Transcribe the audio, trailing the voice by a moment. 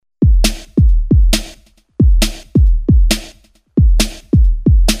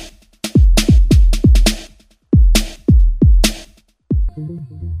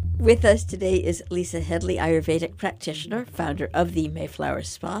With us today is Lisa Headley, Ayurvedic practitioner, founder of the Mayflower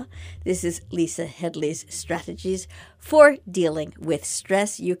Spa. This is Lisa Headley's strategies for dealing with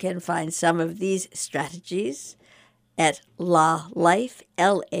stress. You can find some of these strategies at lahlife.com.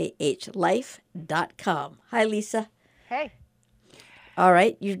 Hi, Lisa. Hey. All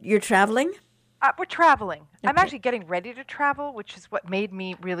right, you're traveling? We're traveling. I'm Okay. actually getting ready to travel, which is what made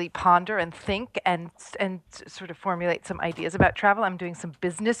me really ponder and think and sort of formulate some ideas about travel. I'm doing some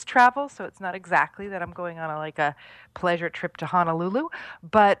business travel, so it's not exactly that I'm going on a pleasure trip to Honolulu,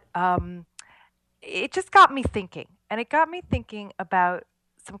 but it just got me thinking, and it got me thinking about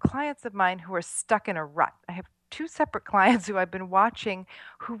some clients of mine who are stuck in a rut. I have two separate clients who I've been watching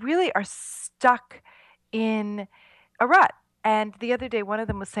who really are stuck in a rut. And the other day, one of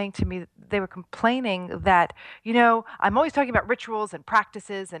them was saying to me, they were complaining that, I'm always talking about rituals and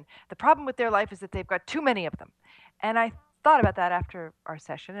practices, and the problem with their life is that they've got too many of them. And I thought about that after our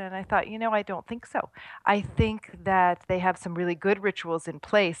session, and I thought, I don't think so. I think that they have some really good rituals in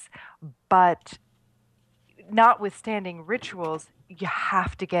place, but notwithstanding rituals, you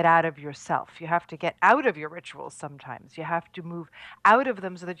have to get out of yourself. You have to get out of your rituals sometimes. You have to move out of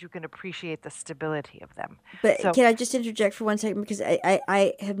them so that you can appreciate the stability of them. But So, can I just interject for 1 second? Because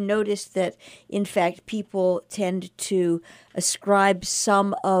I have noticed that, in fact, people tend to ascribe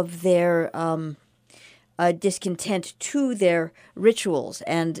some of their discontent to their rituals,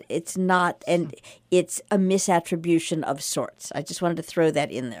 and it's not, and it's a misattribution of sorts. I just wanted to throw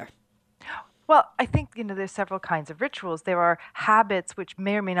that in there. well, I think, there's several kinds of rituals. There are habits which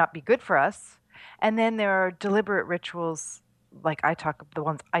may or may not be good for us. And then there are deliberate rituals like the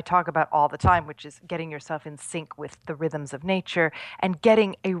ones I talk about all the time, which is getting yourself in sync with the rhythms of nature and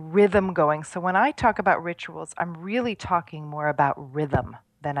getting a rhythm going. So when I talk about rituals, I'm really talking more about rhythm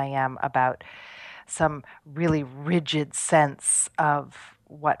than I am about some really rigid sense of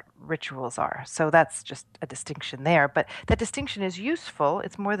what rituals are. So that's just a distinction there. But that distinction is useful.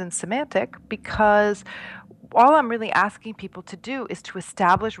 It's more than semantic because all I'm really asking people to do is to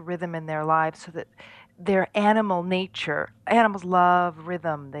establish rhythm in their lives so that their animal nature, animals love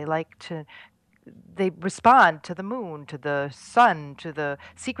rhythm. They respond to the moon, to the sun, to the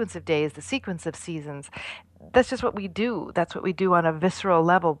sequence of days, the sequence of seasons. That's just what we do. That's what we do on a visceral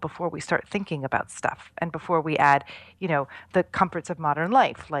level before we start thinking about stuff and before we add, the comforts of modern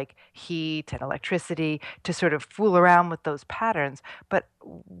life, like heat and electricity, to sort of fool around with those patterns. But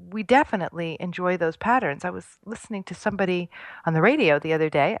we definitely enjoy those patterns. I was listening to somebody on the radio the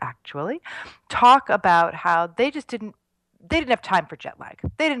other day, actually, talk about how they didn't have time for jet lag.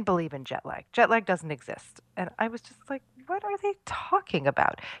 They didn't believe in jet lag. Jet lag doesn't exist. And I was just like, what are they talking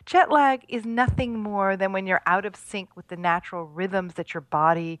about? Jet lag is nothing more than when you're out of sync with the natural rhythms that your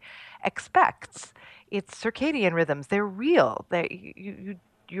body expects. It's circadian rhythms. They're real.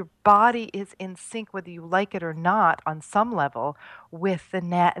 Your body is in sync, whether you like it or not, on some level, with the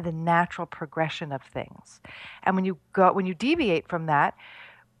natural progression of things. And when you deviate from that,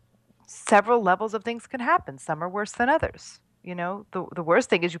 several levels of things can happen. Some are worse than others. The worst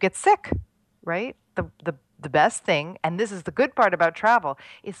thing is you get sick, right? The best thing, and this is the good part about travel,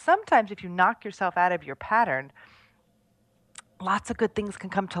 is sometimes if you knock yourself out of your pattern, lots of good things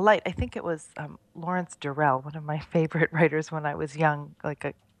can come to light. I think it was Lawrence Durrell, one of my favorite writers when I was young, like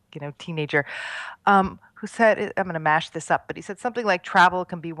a teenager, who said, I'm going to mash this up, but he said something like travel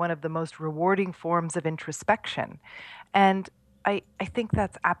can be one of the most rewarding forms of introspection. And I think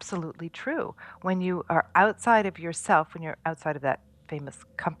that's absolutely true. When you are outside of yourself, when you're outside of that famous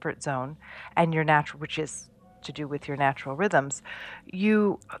comfort zone and your natural, which is to do with your natural rhythms,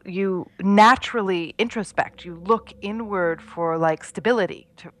 you naturally introspect. You look inward for like stability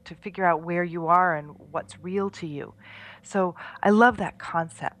to figure out where you are and what's real to you. So I love that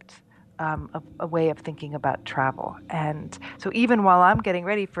concept. A way of thinking about travel. And so even while I'm getting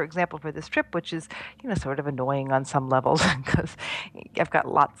ready, for example, for this trip, which is, sort of annoying on some levels because I've got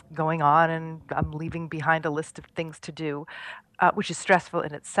lots going on and I'm leaving behind a list of things to do, which is stressful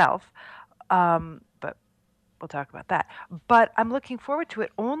in itself. But we'll talk about that. But I'm looking forward to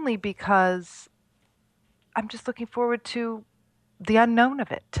it only because I'm just looking forward to the unknown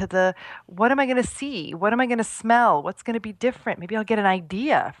of it, to the what am I going to see? What am I going to smell? What's going to be different? Maybe I'll get an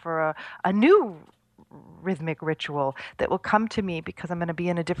idea for a new rhythmic ritual that will come to me because I'm going to be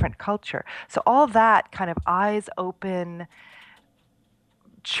in a different culture. So all that kind of eyes open,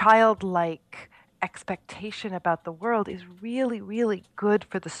 childlike expectation about the world is really, really good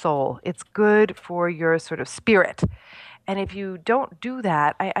for the soul. It's good for your sort of spirit. And if you don't do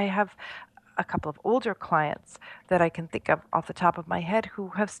that, I have a couple of older clients that I can think of off the top of my head who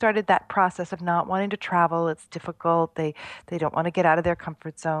have started that process of not wanting to travel. It's difficult. They don't want to get out of their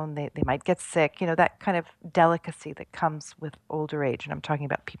comfort zone. They might get sick, that kind of delicacy that comes with older age. And I'm talking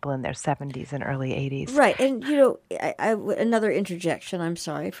about people in their 70s and early 80s. Right. And, another interjection, I'm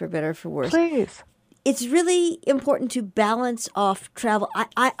sorry, for better or for worse. Please. It's really important to balance off travel.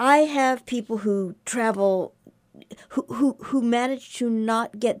 I have people who travel who manage to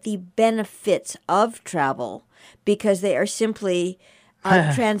not get the benefits of travel because they are simply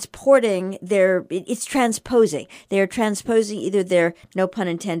transposing. They are transposing either their, no pun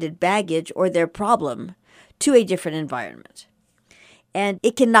intended, baggage or their problem to a different environment. And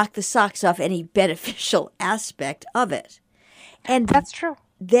it can knock the socks off any beneficial aspect of it. And that's true.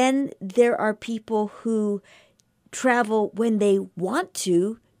 Then there are people who travel when they want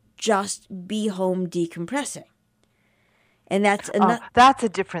to just be home decompressing. And that's a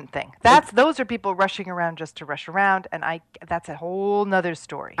different thing. Those are people rushing around just to rush around, and that's a whole nother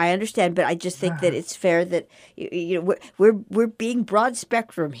story. I understand, but I just think that it's fair that we're being broad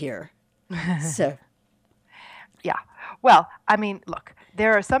spectrum here. So, yeah. Well, I mean, look,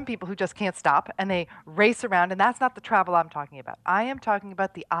 there are some people who just can't stop and they race around, and that's not the travel I'm talking about. I am talking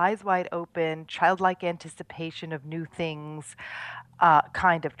about the eyes wide open, childlike anticipation of new things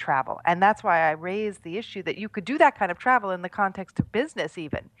kind of travel. And that's why I raised the issue that you could do that kind of travel in the context of business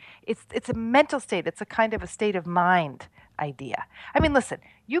even. It's a mental state. It's a kind of a state of mind idea. I mean, listen,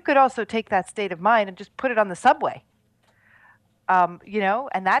 you could also take that state of mind and just put it on the subway.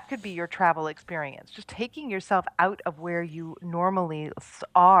 And that could be your travel experience, just taking yourself out of where you normally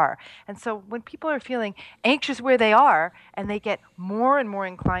are. And so when people are feeling anxious where they are and they get more and more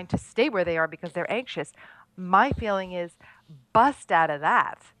inclined to stay where they are because they're anxious, my feeling is bust out of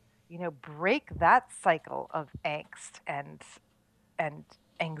that, break that cycle of angst and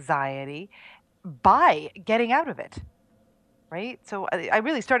anxiety by getting out of it. Right? So I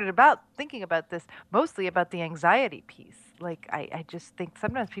really started thinking about this mostly about the anxiety piece. Like I just think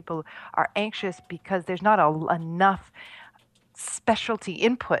sometimes people are anxious because there's not enough specialty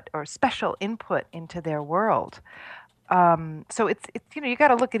input or special input into their world. So it's you got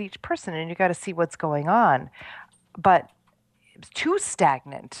to look at each person and you got to see what's going on. But too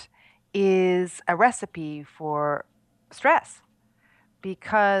stagnant is a recipe for stress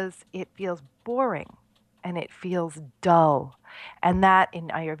because it feels boring and it feels dull. And that in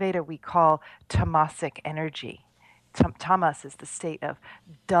Ayurveda we call tamasic energy. Tamas is the state of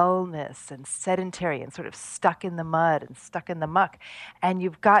dullness and sedentary and sort of stuck in the mud and stuck in the muck. And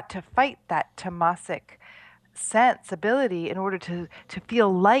you've got to fight that tamasic sensibility in order to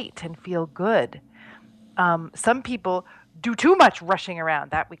feel light and feel good. Some people do too much rushing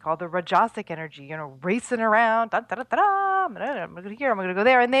around. That we call the rajasic energy, racing around. Da, da, da, da, da, I'm going to go here, I'm going to go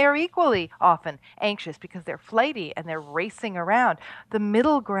there. And they are equally often anxious because they're flighty and they're racing around. The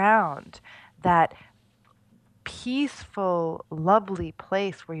middle ground, that peaceful, lovely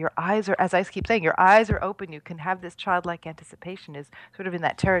place where your eyes are, as I keep saying, your eyes are open, you can have this childlike anticipation, is sort of in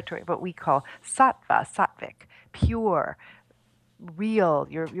that territory of what we call sattvic, pure, real.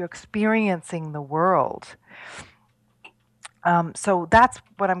 You're experiencing the world. So that's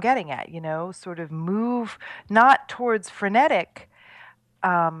what I'm getting at, sort of move not towards frenetic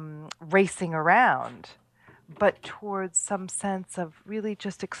racing around, but towards some sense of really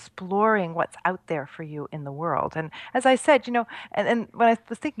just exploring what's out there for you in the world. And as I said, and when I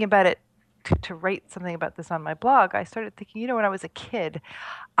was thinking about it, to write something about this on my blog, I started thinking, when I was a kid,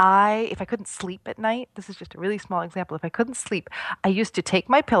 if I couldn't sleep at night, this is just a really small example, if I couldn't sleep, I used to take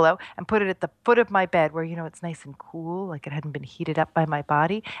my pillow and put it at the foot of my bed where, it's nice and cool, like it hadn't been heated up by my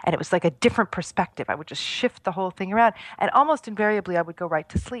body, and it was like a different perspective. I would just shift the whole thing around, and almost invariably I would go right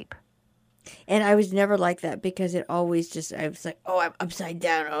to sleep. And I was never like that because it always I was like, oh, I'm upside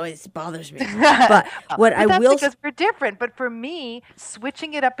down. Oh, it bothers me. But that's because we're different. But for me,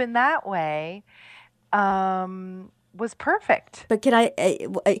 switching it up in that way was perfect. But can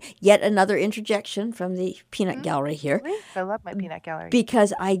I, yet another interjection from the peanut gallery here. Please. I love my peanut gallery.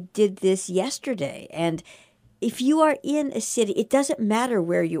 Because I did this yesterday. And if you are in a city, it doesn't matter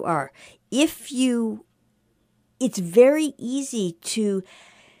where you are. It's very easy to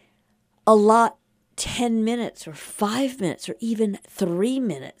allot 10 minutes or 5 minutes or even 3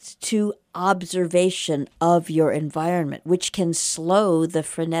 minutes to observation of your environment, which can slow the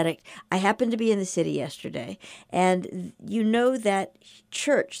frenetic. I happened to be in the city yesterday, and that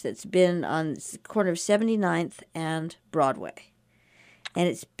church that's been on the corner of 79th and Broadway. And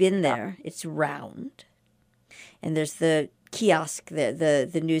it's been there. It's round. And there's the kiosk,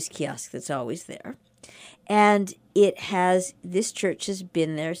 the news kiosk that's always there. And this church has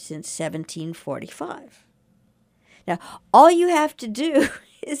been there since 1745. Now, all you have to do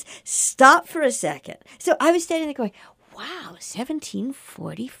is stop for a second. So I was standing there going, wow,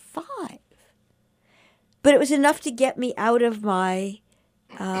 1745. But it was enough to get me out of my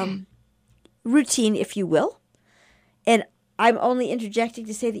routine, if you will. And I'm only interjecting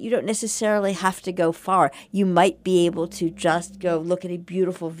to say that you don't necessarily have to go far. You might be able to just go look at a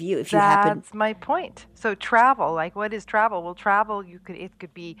beautiful view if you happen. That's my point. So travel, like what is travel? Well, travel, it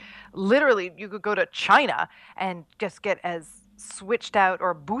could be literally, you could go to China and just get as switched out,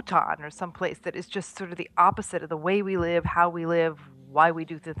 or Bhutan or someplace that is just sort of the opposite of the way we live, how we live, why we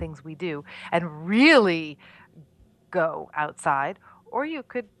do the things we do, and really go outside. Or you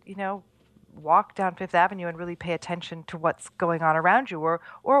could, walk down Fifth Avenue and really pay attention to what's going on around you, or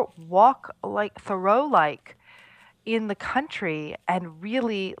walk like Thoreau-like in the country and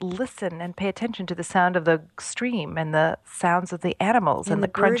really listen and pay attention to the sound of the stream and the sounds of the animals and the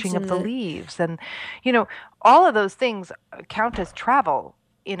crunching of the leaves. And, all of those things count as travel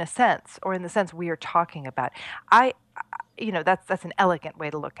in a sense, or in the sense we are talking about. That's an elegant way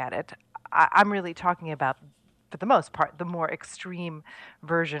to look at it. I'm really talking about, for the most part, the more extreme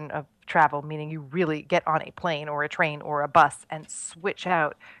version of travel, meaning you really get on a plane or a train or a bus and switch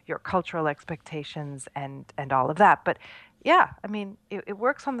out your cultural expectations and all of that. But yeah, it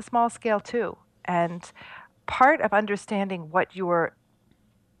works on the small scale too. And part of understanding what your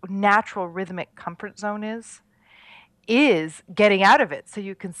natural rhythmic comfort zone is getting out of it so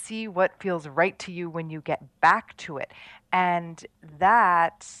you can see what feels right to you when you get back to it. And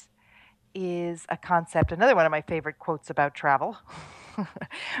that is a concept, another one of my favorite quotes about travel,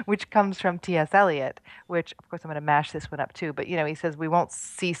 which comes from T.S. Eliot, which, of course, I'm going to mash this one up too, but, he says, we won't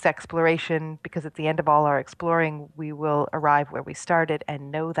cease exploration because at the end of all our exploring, we will arrive where we started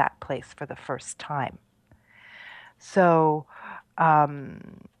and know that place for the first time. So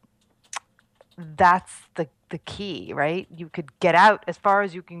that's the key, right? You could get out as far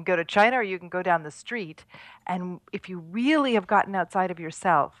as you can go to China, or you can go down the street. And if you really have gotten outside of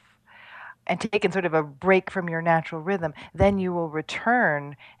yourself and taken sort of a break from your natural rhythm, then you will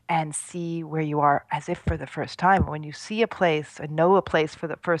return and see where you are as if for the first time. When you see a place and know a place for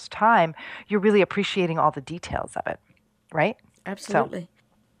the first time, you're really appreciating all the details of it, right? Absolutely.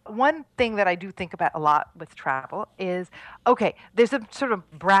 So, one thing that I do think about a lot with travel is, okay, there's a sort of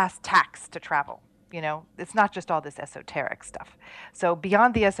brass tacks to travel. It's not just all this esoteric stuff. So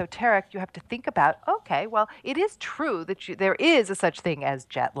beyond the esoteric, you have to think about, okay, well, it is true that there is a such thing as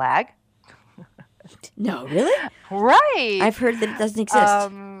jet lag. No, really? Right. I've heard that it doesn't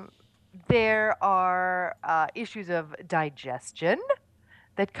exist. There are issues of digestion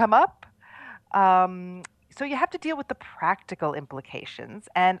that come up. So you have to deal with the practical implications.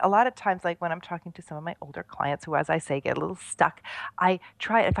 And a lot of times, like when I'm talking to some of my older clients who, as I say, get a little stuck, I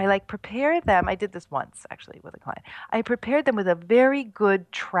try, if I prepare them, I did this once actually with a client, I prepared them with a very good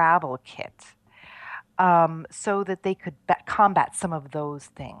travel kit so that they could combat some of those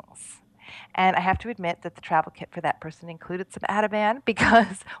things. And I have to admit that the travel kit for that person included some Ativan,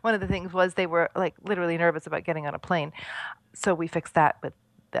 because one of the things was they were literally nervous about getting on a plane. So we fixed that, but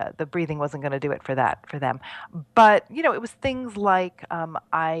the breathing wasn't going to do it for them. But, it was things like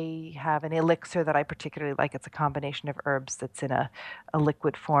I have an elixir that I particularly like. It's a combination of herbs that's in a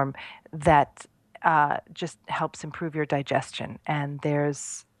liquid form that just helps improve your digestion. And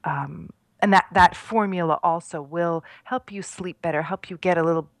there's and that formula also will help you sleep better, help you get a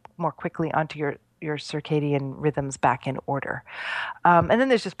little more quickly onto your circadian rhythms back in order. And then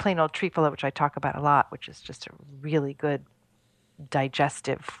there's just plain old trefoil, which I talk about a lot, which is just a really good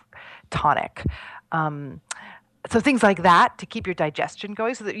digestive tonic. So things like that to keep your digestion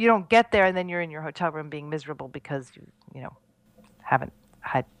going, so that you don't get there and then you're in your hotel room being miserable because you haven't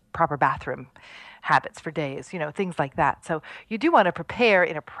had proper bathroom habits for days, things like that. So you do want to prepare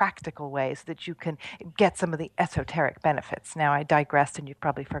in a practical way so that you can get some of the esoteric benefits. Now, I digressed, and you've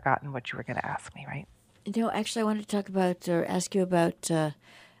probably forgotten what you were going to ask me, right? No, actually, I wanted to talk about or ask you about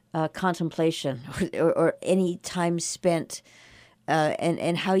contemplation or any time spent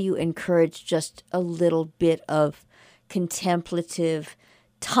and how you encourage just a little bit of contemplative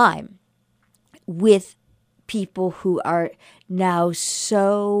time with people who are now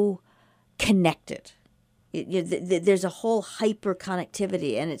so connected. There's a whole hyper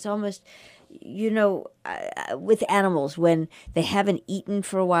connectivity, and it's almost, with animals, when they haven't eaten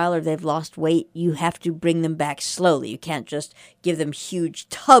for a while or they've lost weight, you have to bring them back slowly. You can't just give them huge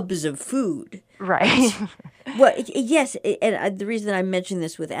tubs of food. Right. Well, yes, and the reason I mention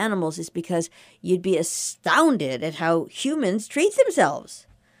this with animals is because you'd be astounded at how humans treat themselves.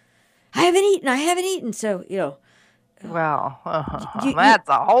 I haven't eaten. So, Well, you that's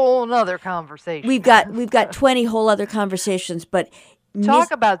a whole nother conversation. we've got 20 whole other conversations, but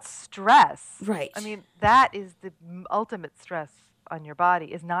Talk about stress. right. I mean, that is the ultimate stress on your body,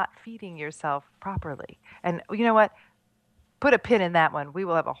 is not feeding yourself properly. And you know what? Put a pin in that one. We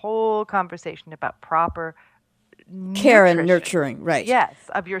will have a whole conversation about proper Care and nutrition. nurturing, right. Yes,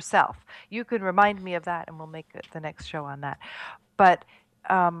 of yourself. You can remind me of that, and we'll make the next show on that. But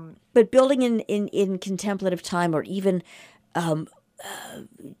But building in contemplative time, or even um,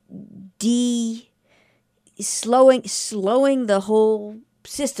 de slowing the whole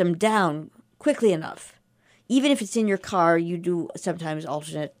system down quickly enough. Even if it's in your car, you do sometimes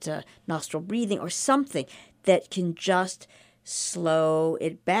alternate nostril breathing or something that can just slow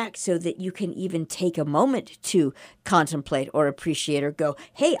it back so that you can even take a moment to contemplate or appreciate or go,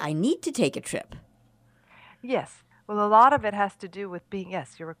 hey, I need to take a trip. yes. Well, a lot of it has to do with being,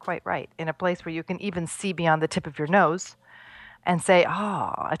 yes, you're quite right, in a place where you can even see beyond the tip of your nose and say,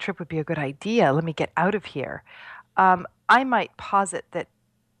 oh, a trip would be a good idea. Let me get out of here. I might posit that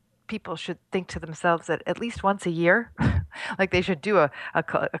people should think to themselves that at least once a year, like they should do a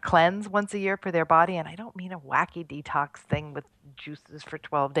cleanse once a year for their body. And I don't mean a wacky detox thing with juices for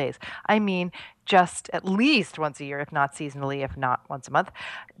 12 days. I mean just at least once a year, if not seasonally, if not once a month.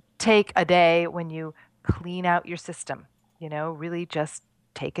 Take a day when you clean out your system, really just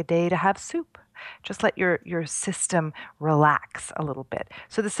take a day to have soup. Just let your system relax a little bit.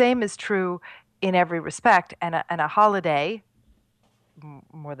 So the same is true in every respect. And a holiday,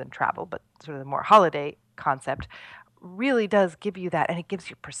 more than travel, but sort of the more holiday concept, really does give you that, and it gives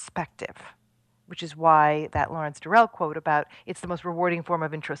you perspective, which is why that Lawrence Durrell quote about it's the most rewarding form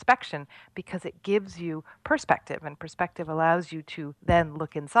of introspection, because it gives you perspective, and perspective allows you to then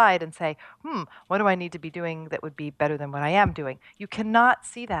look inside and say, what do I need to be doing that would be better than what I am doing? You cannot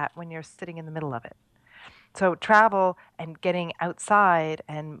see that when you're sitting in the middle of it. So travel and getting outside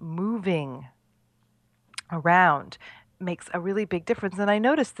and moving around makes a really big difference. And I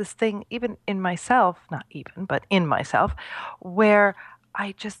noticed this thing even in myself, not even, but in myself, where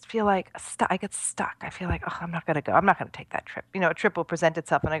I just feel like I get stuck. I feel like, oh, I'm not going to go. I'm not going to take that trip. A trip will present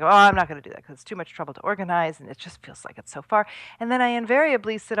itself and I go, oh, I'm not going to do that because it's too much trouble to organize and it just feels like it's so far. And then I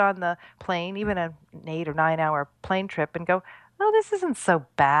invariably sit on the plane, even an 8 or 9 hour plane trip, and go, oh, this isn't so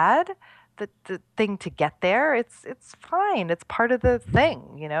bad. The thing to get there, it's fine. It's part of the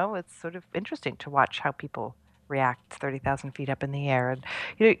thing, It's sort of interesting to watch how people react 30,000 feet up in the air, and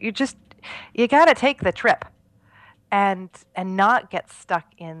you got to take the trip and not get stuck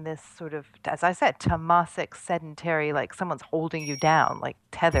in this sort of, as I said, tamasic, sedentary, like someone's holding you down, like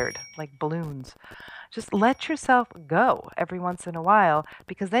tethered, like balloons. Just let yourself go every once in a while,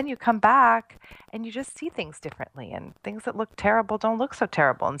 because then you come back and you just see things differently, and things that look terrible don't look so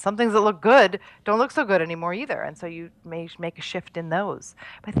terrible, and some things that look good don't look so good anymore either, and so you may make a shift in those.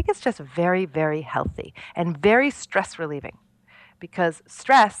 But I think it's just very, very healthy and very stress relieving, because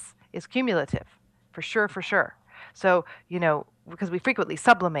stress is cumulative, for sure, for sure. So, because we frequently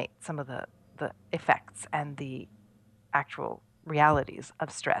sublimate some of the effects and the actual realities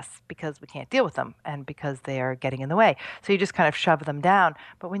of stress because we can't deal with them and because they are getting in the way. So you just kind of shove them down.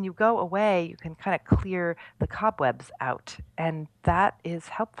 But when you go away, you can kind of clear the cobwebs out, and that is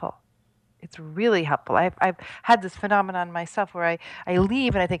helpful. It's really helpful. I've had this phenomenon myself where I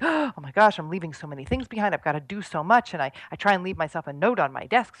leave and I think, oh my gosh, I'm leaving so many things behind. I've got to do so much. And I try and leave myself a note on my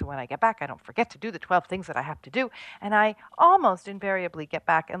desk so when I get back, I don't forget to do the 12 things that I have to do. And I almost invariably get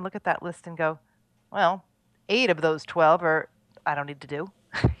back and look at that list and go, well, 8 of those 12 are I don't need to do,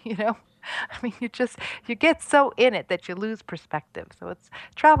 I mean, you get so in it that you lose perspective. So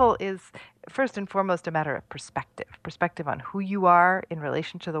travel is first and foremost a matter of perspective on who you are in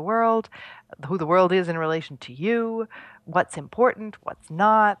relation to the world, who the world is in relation to you, what's important, what's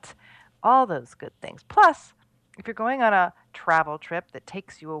not, all those good things. Plus, if you're going on a travel trip that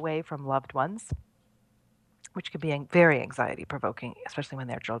takes you away from loved ones, which can be very anxiety provoking, especially when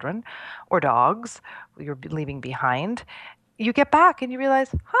they're children or dogs you're leaving behind, you get back and you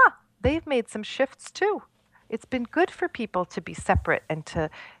realize, they've made some shifts too. It's been good for people to be separate and to,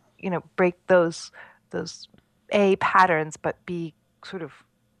 break those patterns, but be sort of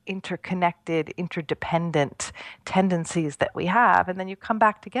interconnected, interdependent tendencies that we have. And then you come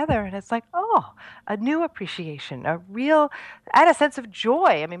back together and it's like, oh, a new appreciation, and a sense of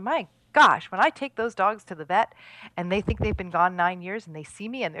joy. I mean, my gosh, when I take those dogs to the vet and they think they've been gone 9 years and they see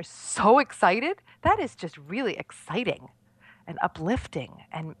me and they're so excited, that is just really exciting and uplifting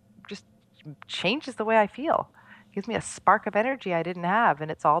and just changes the way I feel. Gives me a spark of energy I didn't have, and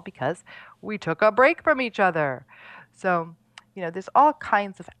it's all because we took a break from each other. So There's all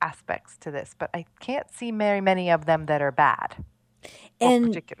kinds of aspects to this, but I can't see very many of them that are bad or And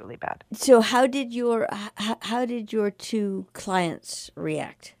particularly bad. so how did your two clients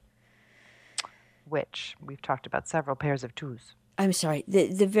react? Which we've talked about several pairs of twos. I'm sorry,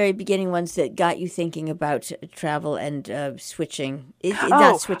 the very beginning ones that got you thinking about travel and switching,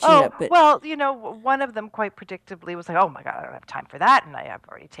 not switching it up, but well, one of them quite predictably was like, "Oh my God, I don't have time for that, and I have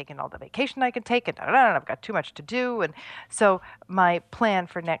already taken all the vacation I can take, and I've got too much to do." And so my plan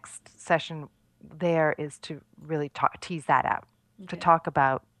for next session there is to really tease that out, to talk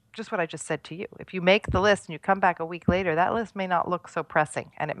about just what I just said to you. If you make the list and you come back a week later, that list may not look so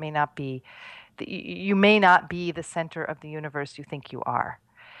pressing, and it may not be. You may not be the center of the universe you think you are.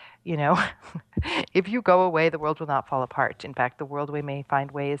 If you go away, the world will not fall apart. In fact, the world may find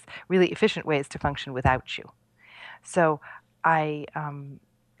ways, really efficient ways to function without you. So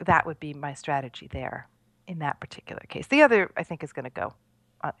that would be my strategy there in that particular case. The other, I think, is going to go.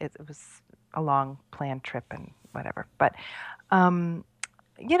 It was a long planned trip and whatever. But,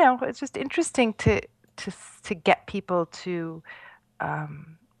 it's just interesting to get people to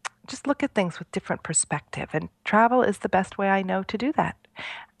just look at things with different perspective. And travel is the best way I know to do that.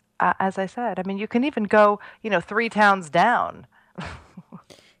 As I said, I mean, you can even go, 3 towns down.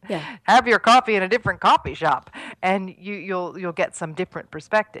 yeah, Have your coffee in a different coffee shop, and you'll get some different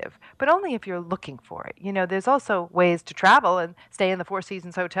perspective. But only if you're looking for it. There's also ways to travel and stay in the Four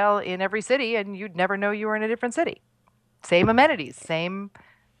Seasons Hotel in every city, and you'd never know you were in a different city. Same amenities, same,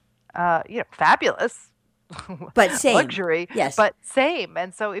 fabulous. but same luxury, yes, but same.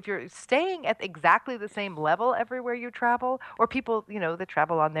 And so if you're staying at exactly the same level everywhere you travel, or people, that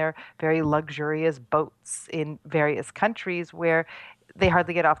travel on their very luxurious boats in various countries where they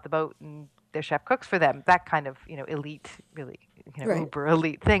hardly get off the boat and their chef cooks for them, that kind of, elite, really, right. uber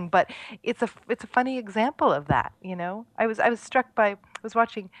elite thing. But it's a funny example of that. I was struck by, I was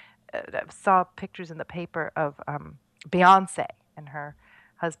watching, saw pictures in the paper of Beyonce and her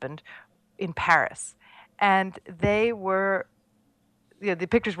husband in Paris. And they were, the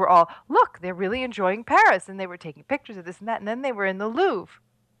pictures were all, look, they're really enjoying Paris. And they were taking pictures of this and that. And then they were in the Louvre.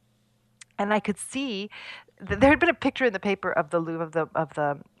 And I could see there had been a picture in the paper of the Louvre of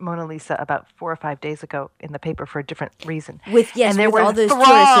the Mona Lisa about 4 or 5 days ago in the paper for a different reason. With and there with were all those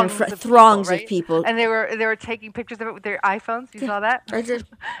tourists and throngs people, right? of people, and they were taking pictures of it with their iPhones. You saw that? I did.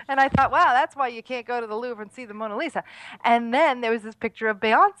 And I thought, wow, that's why you can't go to the Louvre and see the Mona Lisa. And then there was this picture of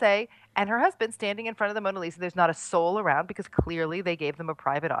Beyonce and her husband standing in front of the Mona Lisa. There's not a soul around because clearly they gave them a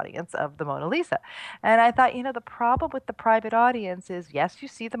private audience of the Mona Lisa. And I thought, the problem with the private audience is, yes, you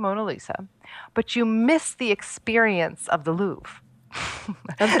see the Mona Lisa, but you miss the experience of the Louvre.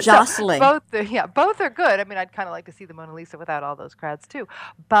 Of jostling. So both are good. I mean, I'd kind of like to see the Mona Lisa without all those crowds too.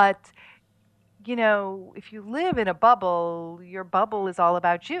 But if you live in a bubble, your bubble is all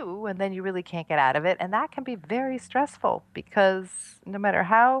about you, and then you really can't get out of it. And that can be very stressful because no matter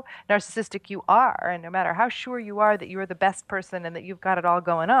how narcissistic you are, and no matter how sure you are that you're the best person and that you've got it all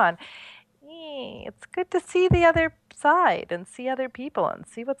going on, it's good to see the other side and see other people and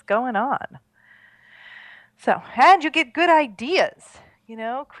see what's going on. So, and you get good ideas.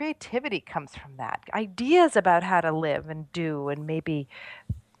 Creativity comes from that. Ideas about how to live and do and maybe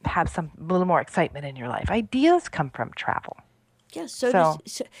have a little more excitement in your life. Ideas come from travel. Yeah, so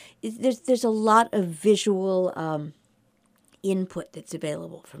there's a lot of visual input that's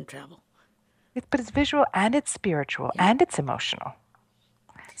available from travel. But it's visual and it's spiritual and it's emotional.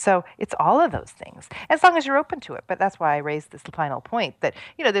 So it's all of those things, as long as you're open to it. But that's why I raised this final point that,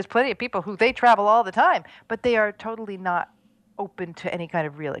 there's plenty of people who they travel all the time, but they are totally not open to any kind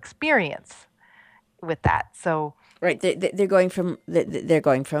of real experience with that. So right, they're going from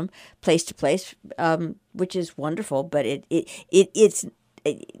place to place, which is wonderful, but it's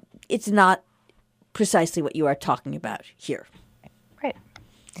not precisely what you are talking about here. Right,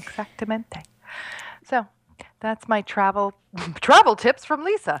 exactamente. So that's my travel tips from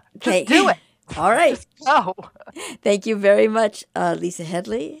Lisa. Just do it. All right. Just go. Thank you very much, Lisa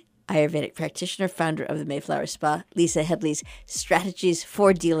Headley, Ayurvedic practitioner, founder of the Mayflower Spa. Lisa Headley's Strategies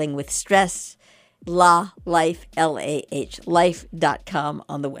for Dealing with Stress. Life, L-A-H, life.com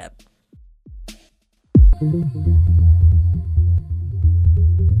on the web.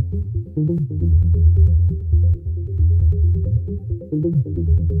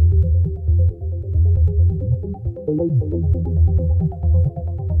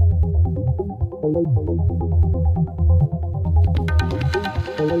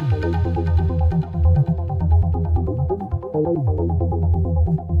 Thank you.